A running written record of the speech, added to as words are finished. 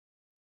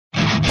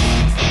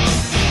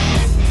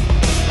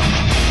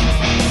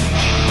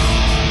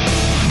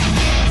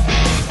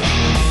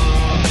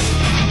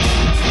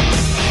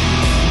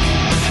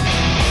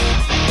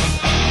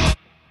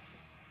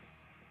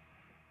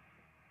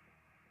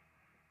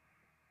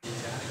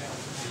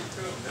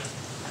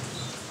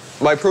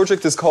My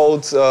project is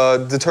called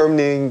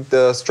Determining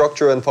the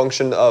Structure and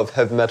Function of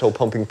Heavy Metal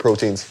Pumping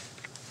Proteins.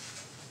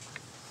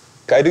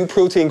 I do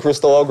protein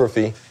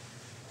crystallography,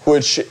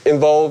 which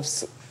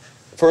involves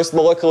first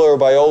molecular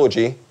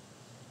biology,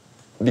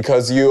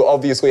 because you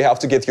obviously have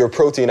to get your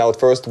protein out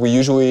first. We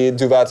usually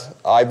do that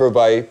either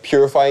by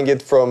purifying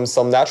it from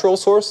some natural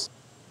source,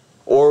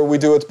 or we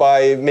do it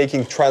by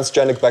making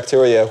transgenic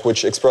bacteria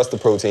which express the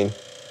protein.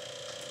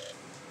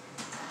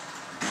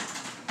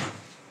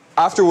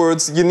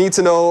 Afterwards, you need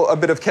to know a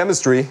bit of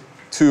chemistry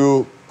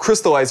to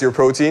crystallize your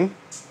protein.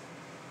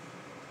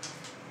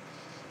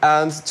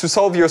 And to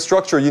solve your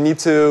structure, you need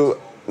to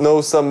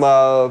know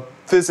some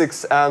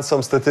physics and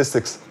some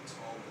statistics.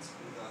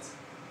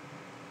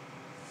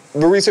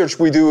 The research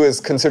we do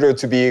is considered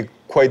to be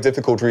quite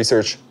difficult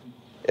research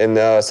in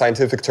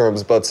scientific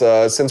terms, but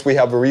since we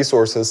have the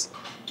resources,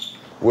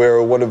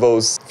 we're one of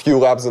those few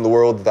labs in the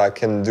world that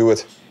can do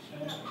it.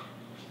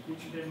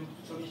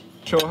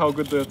 Show how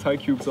good the Thai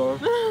cubes are.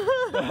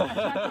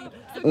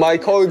 My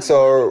colleagues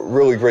are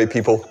really great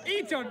people.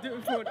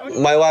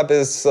 My lab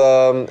is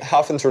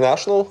half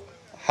international,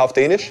 half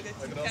Danish.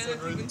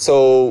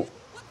 So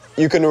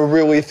you can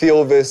really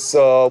feel this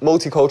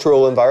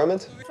multicultural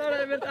environment.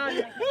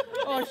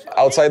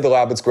 Outside the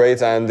lab it's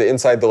great, and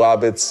inside the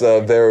lab it's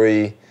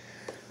very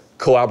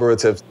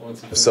collaborative.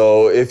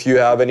 So if you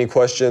have any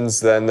questions,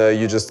 then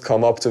you just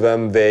come up to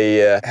them.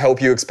 They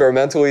help you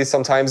experimentally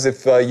sometimes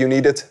if you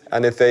need it,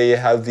 and if they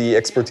have the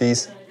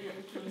expertise.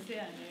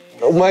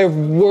 My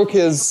work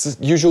is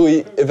usually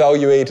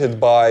evaluated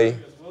by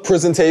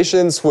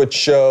presentations,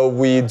 which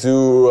we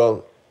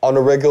do on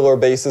a regular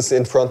basis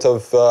in front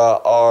of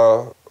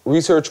our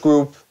research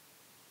group.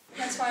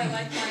 That's why I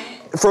like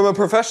mine. From a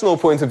professional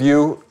point of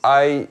view,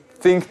 I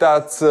think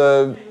that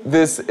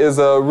this is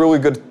a really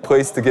good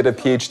place to get a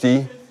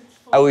PhD,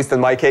 at least in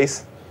my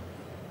case,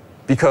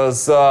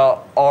 because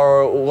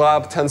our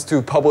lab tends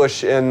to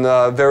publish in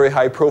very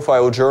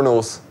high-profile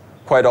journals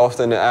quite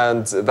often,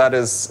 and that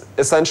is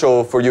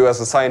essential for you as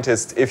a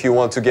scientist if you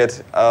want to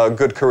get a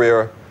good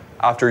career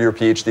after your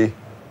PhD.